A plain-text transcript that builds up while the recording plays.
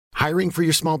Hiring for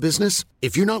your small business?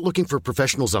 If you're not looking for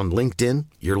professionals on LinkedIn,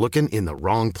 you're looking in the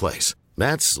wrong place.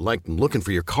 That's like looking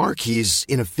for your car keys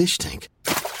in a fish tank.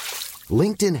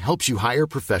 LinkedIn helps you hire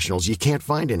professionals you can't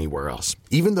find anywhere else,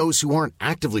 even those who aren't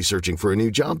actively searching for a new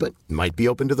job but might be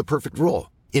open to the perfect role.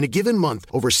 In a given month,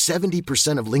 over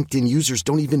 70% of LinkedIn users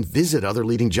don't even visit other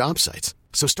leading job sites.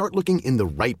 So start looking in the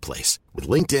right place. With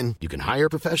LinkedIn, you can hire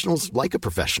professionals like a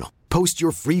professional. Post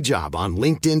your free job on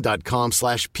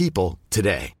linkedin.com/people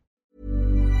today.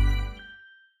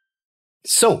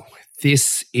 So,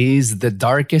 this is the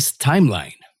darkest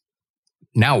timeline.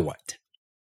 Now what?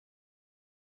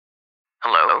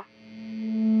 Hello?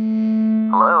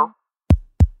 Hello?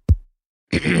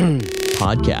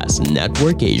 Podcast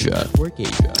Network Asia.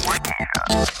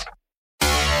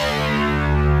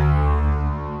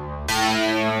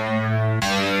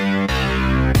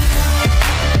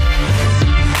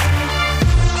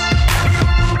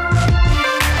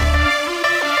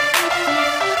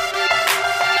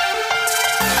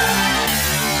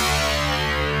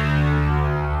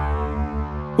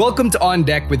 Welcome to On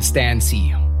Deck with Stan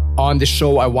C. On the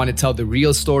show, I want to tell the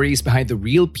real stories behind the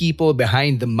real people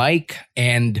behind the mic.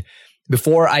 And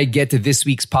before I get to this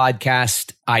week's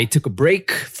podcast, I took a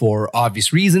break for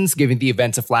obvious reasons, given the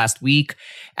events of last week,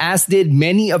 as did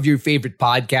many of your favorite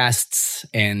podcasts.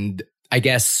 And I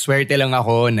guess swerte lang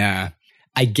ako na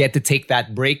I get to take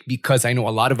that break because I know a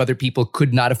lot of other people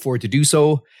could not afford to do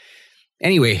so.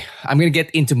 Anyway, I'm going to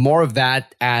get into more of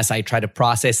that as I try to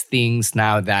process things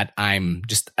now that I'm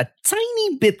just a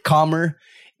tiny bit calmer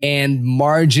and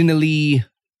marginally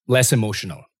less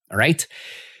emotional. All right?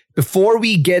 Before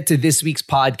we get to this week's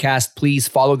podcast, please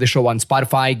follow the show on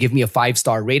Spotify. Give me a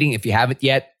 5-star rating if you haven't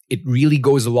yet. It really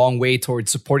goes a long way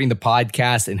towards supporting the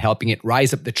podcast and helping it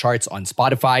rise up the charts on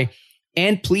Spotify.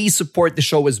 And please support the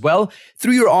show as well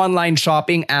through your online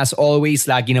shopping. As always,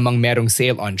 lagi namang merong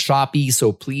sale on Shopee.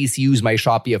 So please use my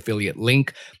Shopee affiliate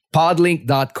link,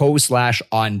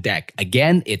 podlink.co/ondeck.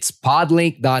 Again, it's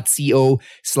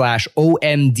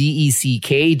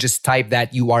podlink.co/ONDECK. Just type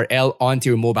that URL onto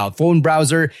your mobile phone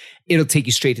browser. It'll take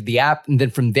you straight to the app. And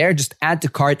then from there, just add to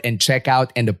cart and check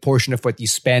out. And a portion of what you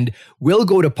spend will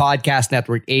go to Podcast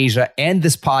Network Asia and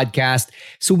this podcast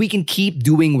so we can keep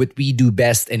doing what we do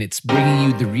best. And it's bringing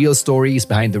you the real stories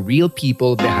behind the real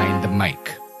people behind the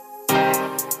mic.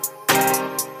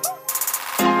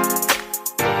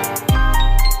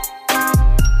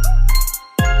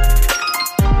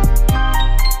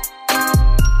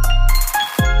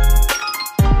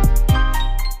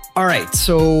 All right,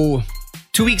 so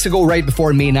 2 weeks ago, right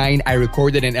before May 9, I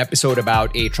recorded an episode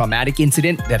about a traumatic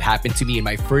incident that happened to me in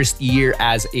my first year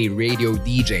as a radio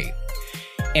DJ.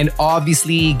 And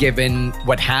obviously, given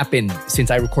what happened since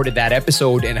I recorded that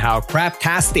episode and how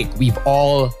craptastic we've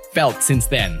all felt since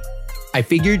then, I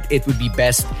figured it would be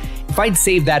best if I'd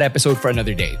save that episode for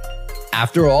another day.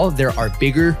 After all, there are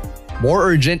bigger, more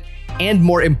urgent, and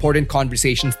more important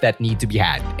conversations that need to be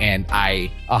had. And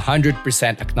I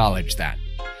 100% acknowledge that.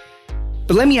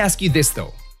 But let me ask you this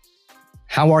though.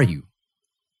 How are you?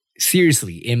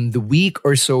 Seriously, in the week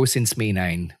or so since May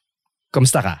 9,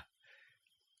 kamusta ka?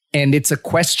 And it's a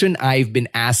question I've been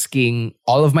asking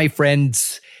all of my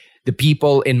friends, the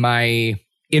people in my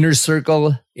inner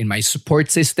circle, in my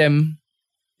support system,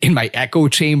 in my echo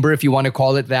chamber, if you want to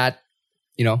call it that.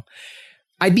 You know,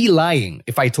 I'd be lying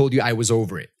if I told you I was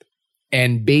over it.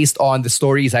 And based on the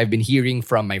stories I've been hearing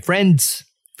from my friends,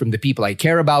 from the people I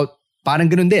care about, parang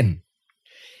ganun din.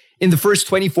 In the first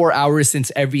 24 hours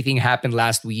since everything happened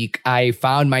last week, I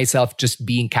found myself just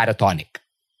being catatonic.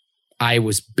 I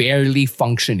was barely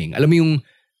functioning. Alam mong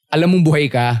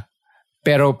buhay ka,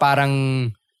 pero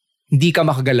parang hindi ka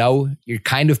makagalaw. You're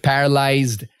kind of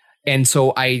paralyzed. And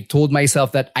so I told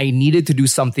myself that I needed to do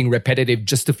something repetitive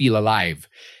just to feel alive.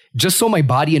 Just so my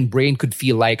body and brain could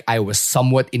feel like I was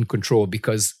somewhat in control,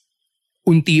 because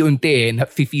unti-unti,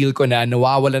 nafe-feel ko na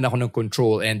nawawalan ako ng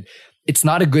control, and it's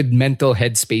not a good mental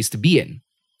headspace to be in.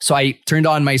 So I turned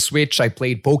on my Switch, I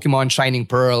played Pokemon Shining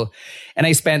Pearl, and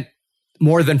I spent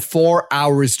more than 4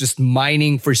 hours just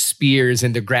mining for spears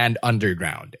in the Grand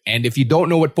Underground. And if you don't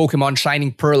know what Pokemon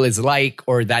Shining Pearl is like,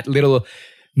 or that little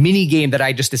mini game that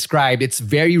I just described, it's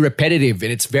very repetitive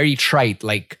and it's very trite.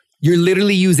 Like, you're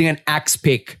literally using an axe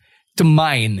pick to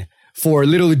mine for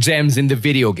little gems in the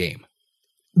video game.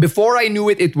 Before I knew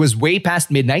it, it was way past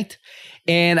midnight,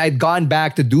 and I'd gone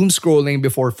back to doom scrolling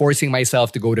before forcing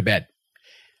myself to go to bed.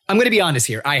 I'm going to be honest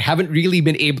here. I haven't really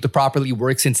been able to properly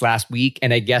work since last week,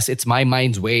 and I guess it's my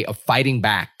mind's way of fighting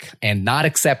back and not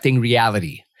accepting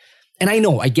reality. And I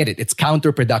know, I get it. It's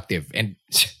counterproductive. And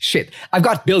shit, I've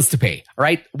got bills to pay, all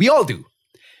right? We all do.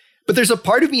 But there's a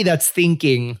part of me that's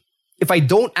thinking, if I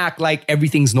don't act like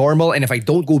everything's normal and if I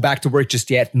don't go back to work just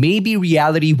yet, maybe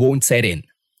reality won't set in.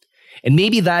 And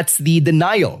maybe that's the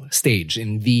denial stage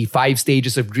in the 5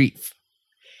 stages of grief.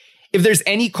 If there's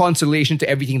any consolation to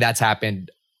everything that's happened,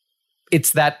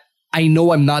 it's that I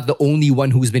know I'm not the only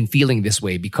one who's been feeling this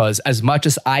way, because as much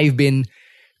as I've been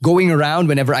going around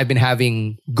whenever I've been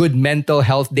having good mental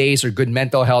health days or good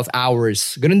mental health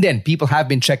hours, ganun din, people have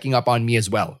been checking up on me as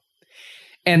well.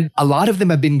 And a lot of them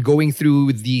have been going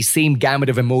through the same gamut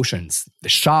of emotions. The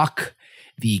shock,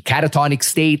 the catatonic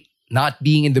state, not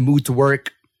being in the mood to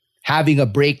work, having a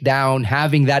breakdown,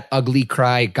 having that ugly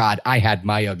cry. God, I had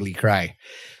my ugly cry.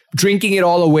 Drinking it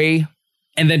all away,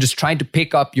 and then just trying to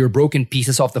pick up your broken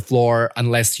pieces off the floor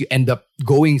unless you end up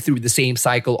going through the same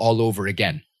cycle all over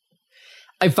again.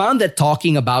 I found that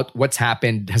talking about what's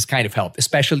happened has kind of helped,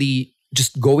 especially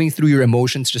just going through your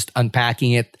emotions, just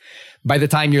unpacking it. By the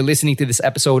time you're listening to this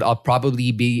episode, I'll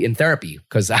probably be in therapy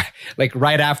because like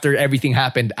right after everything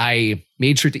happened, I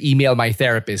made sure to email my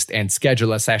therapist and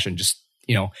schedule a session just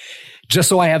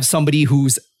so I have somebody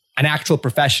who's an actual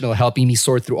professional helping me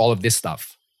sort through all of this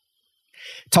stuff.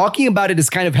 Talking about it has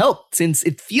kind of helped since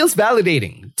it feels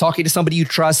validating. Talking to somebody you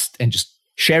trust and just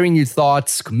sharing your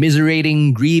thoughts,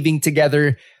 commiserating, grieving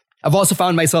together. I've also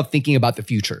found myself thinking about the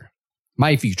future.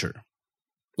 My future.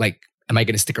 Like, am I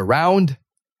going to stick around?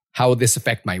 How will this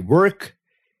affect my work?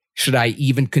 Should I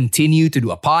even continue to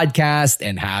do a podcast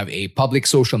and have a public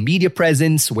social media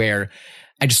presence where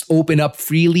I just open up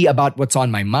freely about what's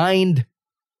on my mind?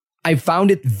 I found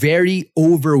it very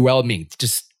overwhelming to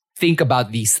just think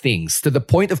about these things to the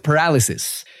point of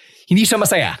paralysis. Hindi siya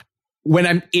masaya. When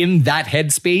I'm in that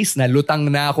headspace, na lutang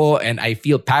na ako and I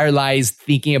feel paralyzed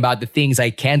thinking about the things I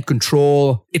can't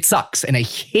control, it sucks and I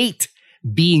hate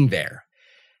being there.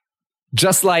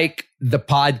 Just like the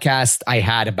podcast I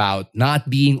had about not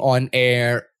being on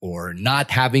air or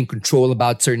not having control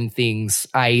about certain things,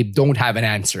 I don't have an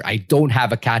answer. I don't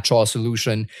have a catch-all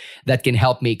solution that can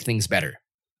help make things better.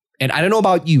 And I don't know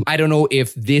about you. I don't know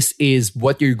if this is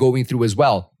what you're going through as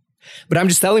well. But I'm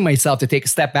just telling myself to take a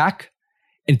step back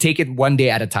and take it one day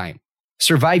at a time.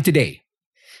 Survive today.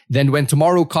 Then when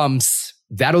tomorrow comes,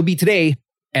 that'll be today,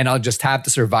 and I'll just have to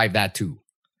survive that too.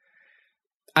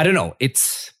 I don't know.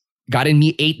 It's gotten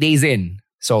me 8 days in.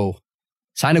 So,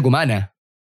 sana gumana.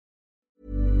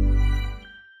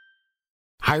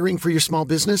 Hiring for your small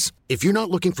business? If you're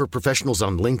not looking for professionals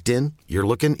on LinkedIn, you're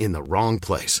looking in the wrong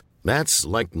place. That's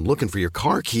like looking for your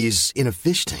car keys in a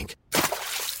fish tank.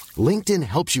 LinkedIn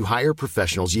helps you hire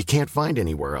professionals you can't find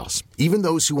anywhere else, even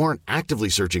those who aren't actively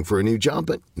searching for a new job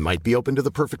but might be open to the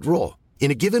perfect role.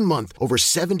 In a given month, over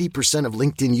 70% of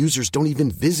LinkedIn users don't even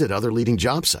visit other leading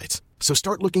job sites. So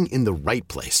start looking in the right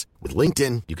place. With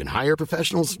LinkedIn, you can hire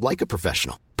professionals like a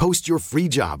professional. Post your free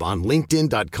job on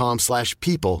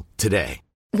linkedin.com/people today.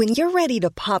 When you're ready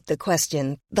to pop the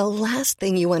question, the last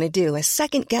thing you want to do is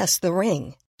second-guess the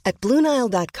ring. At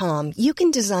BlueNile.com, you can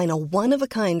design a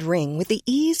one-of-a-kind ring with the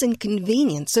ease and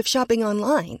convenience of shopping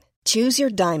online. Choose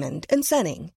your diamond and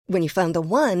setting. When you find the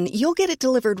one, you'll get it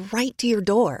delivered right to your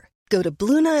door. Go to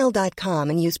BlueNile.com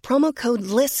and use promo code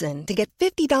LISTEN to get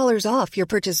 $50 off your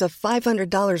purchase of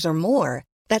 $500 or more.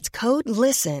 That's code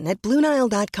LISTEN at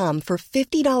BlueNile.com for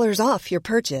 $50 off your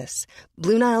purchase.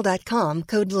 BlueNile.com,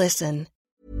 code LISTEN.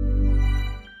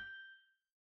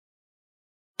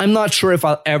 I'm not sure if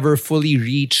I'll ever fully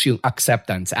reach yung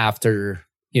acceptance after,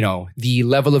 the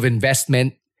level of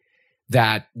investment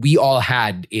that we all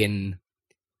had in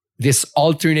this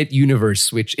alternate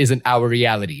universe, which isn't our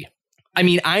reality. I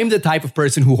mean, I'm the type of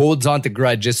person who holds on to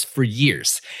grudges for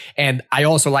years. And I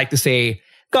also like to say,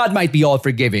 God might be all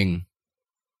forgiving,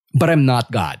 but I'm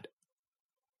not God.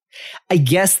 I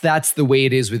guess that's the way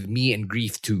it is with me and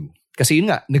grief too. Kasi yun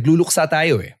nga, nagluluksa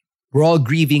tayo eh. We're all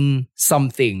grieving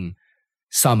something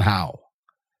somehow.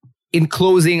 In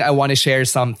closing, I want to share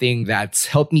something that's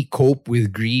helped me cope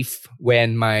with grief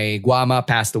when my guama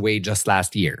passed away just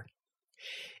last year.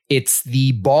 It's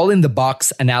the ball in the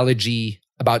box analogy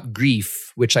about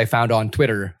grief, which I found on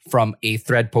Twitter from a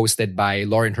thread posted by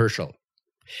Lauren Herschel.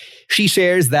 She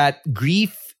shares that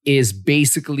grief is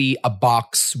basically a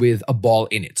box with a ball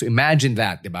in it. So imagine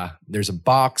that, diba? There's a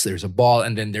box, there's a ball,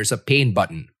 and then there's a pain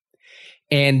button.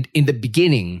 And in the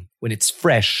beginning, when it's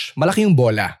fresh, malaki yung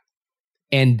bola.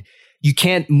 And you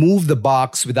can't move the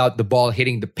box without the ball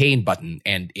hitting the pain button.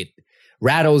 And it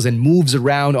rattles and moves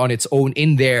around on its own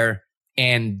in there.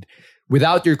 And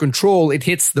without your control, it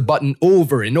hits the button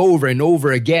over and over and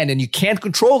over again. And you can't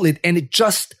control it. And it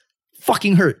just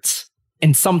fucking hurts.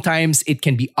 And sometimes it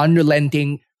can be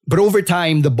unrelenting. But over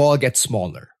time, the ball gets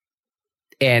smaller.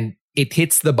 And it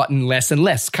hits the button less and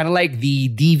less. Kind of like the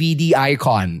DVD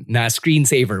icon na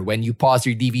screensaver when you pause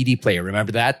your DVD player.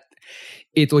 Remember that?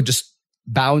 It will just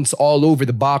bounce all over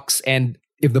the box, and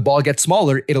if the ball gets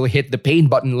smaller, it'll hit the pain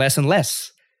button less and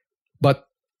less. But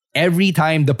every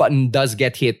time the button does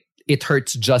get hit, it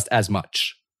hurts just as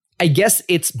much. I guess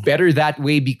it's better that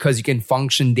way because you can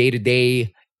function day to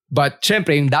day. But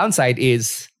syempre, yung downside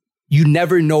is you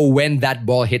never know when that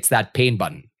ball hits that pain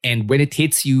button. And when it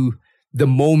hits you, the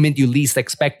moment you least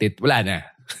expect it, wala na.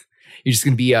 You're just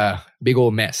going to be a big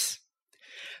old mess.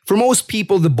 For most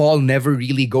people, the ball never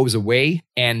really goes away,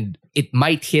 and it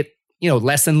might hit,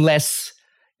 less and less.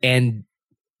 And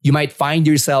you might find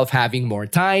yourself having more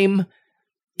time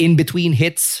in between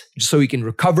hits just so you can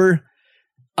recover.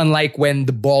 Unlike when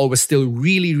the ball was still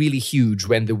really, really huge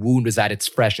when the wound was at its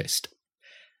freshest.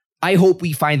 I hope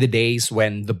we find the days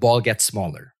when the ball gets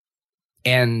smaller.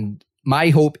 And my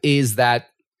hope is that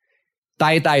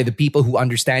tayo, the people who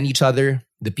understand each other,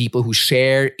 the people who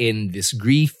share in this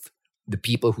grief, the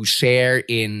people who share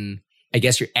in, I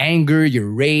guess, your anger, your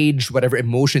rage, whatever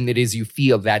emotion it is you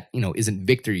feel that, isn't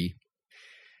victory.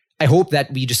 I hope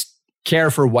that we just care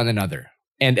for one another.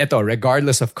 And eto,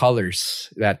 regardless of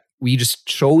colors, that we just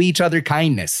show each other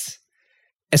kindness,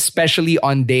 especially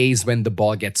on days when the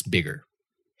ball gets bigger.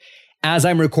 As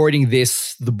I'm recording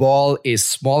this, the ball is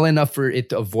small enough for it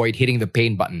to avoid hitting the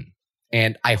pain button.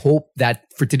 And I hope that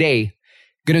for today,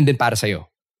 ganun din para sa'yo.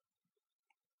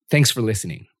 Thanks for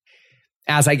listening.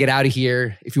 As I get out of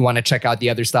here, if you want to check out the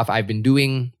other stuff I've been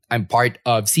doing, I'm part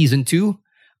of Season 2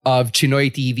 of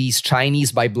Chinoy TV's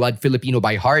Chinese by Blood, Filipino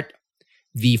by Heart.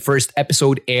 The first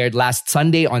episode aired last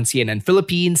Sunday on CNN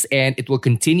Philippines, and it will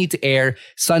continue to air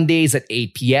Sundays at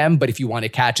 8 p.m. But if you want to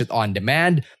catch it on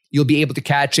demand, you'll be able to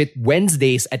catch it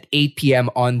Wednesdays at 8 p.m.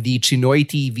 on the Chinoy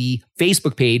TV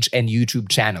Facebook page and YouTube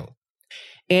channel.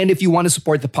 And if you want to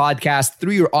support the podcast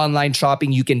through your online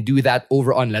shopping, you can do that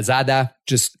over on Lazada.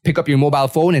 Just pick up your mobile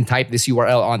phone and type this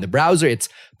URL on the browser. It's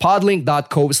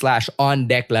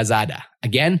podlink.co/ondecklazada.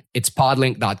 Again, it's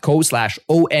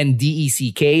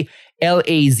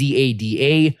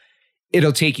podlink.co/ONDECKLAZADA.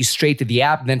 It'll take you straight to the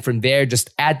app. Then from there, just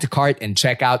add to cart and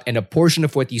check out. And a portion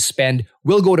of what you spend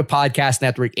will go to Podcast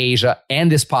Network Asia and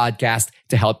this podcast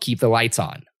to help keep the lights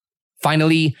on.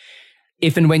 Finally,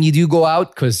 if and when you do go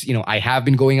out, because, I have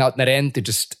been going out na rin to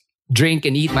just drink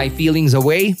and eat my feelings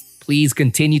away, please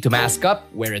continue to mask up,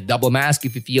 wear a double mask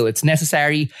if you feel it's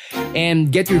necessary,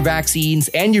 and get your vaccines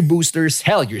and your boosters,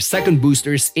 your second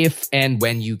boosters, if and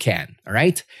when you can, all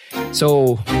right?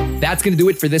 So that's going to do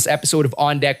it for this episode of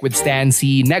On Deck with Stan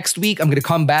C. Next week, I'm going to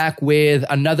come back with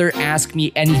another Ask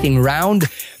Me Anything round.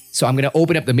 So I'm going to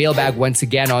open up the mailbag once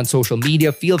again on social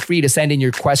media. Feel free to send in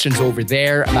your questions over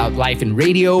there about life in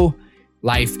radio,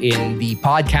 life in the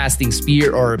podcasting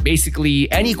sphere, or basically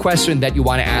any question that you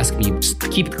want to ask me. Just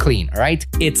keep it clean, all right?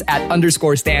 It's at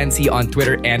 _StanC on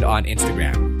Twitter and on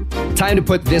Instagram. Time to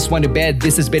put this one to bed.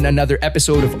 This has been another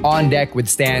episode of On Deck with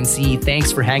Stan C.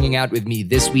 Thanks for hanging out with me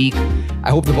this week. I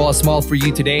hope the ball is small for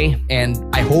you today, and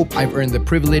I hope I've earned the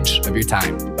privilege of your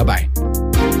time. Bye-bye.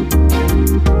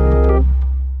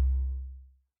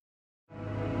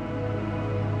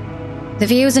 The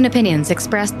views and opinions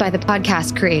expressed by the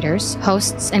podcast creators,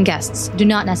 hosts, and guests do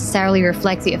not necessarily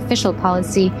reflect the official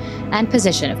policy and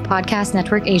position of Podcast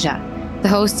Network Asia, the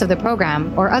hosts of the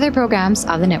program, or other programs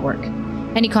of the network.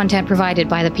 Any content provided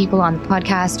by the people on the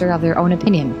podcast are of their own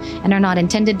opinion and are not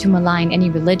intended to malign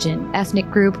any religion, ethnic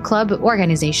group, club,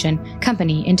 organization,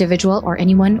 company, individual, or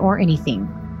anyone or anything.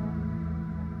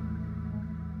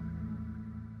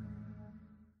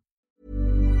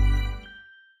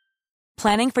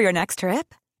 Planning for your next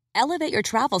trip? Elevate your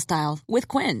travel style with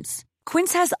Quince.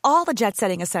 Quince has all the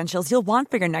jet-setting essentials you'll want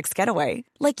for your next getaway,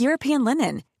 like European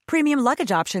linen, premium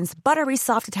luggage options, buttery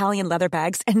soft Italian leather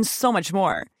bags, and so much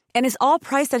more. And is all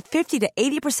priced at 50 to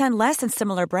 80% less than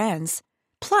similar brands.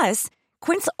 Plus,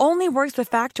 Quince only works with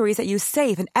factories that use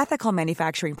safe and ethical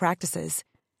manufacturing practices.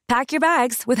 Pack your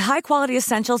bags with high-quality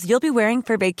essentials you'll be wearing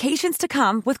for vacations to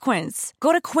come with Quince.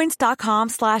 Go to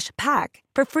quince.com/pack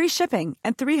for free shipping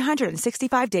and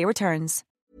 365-day returns.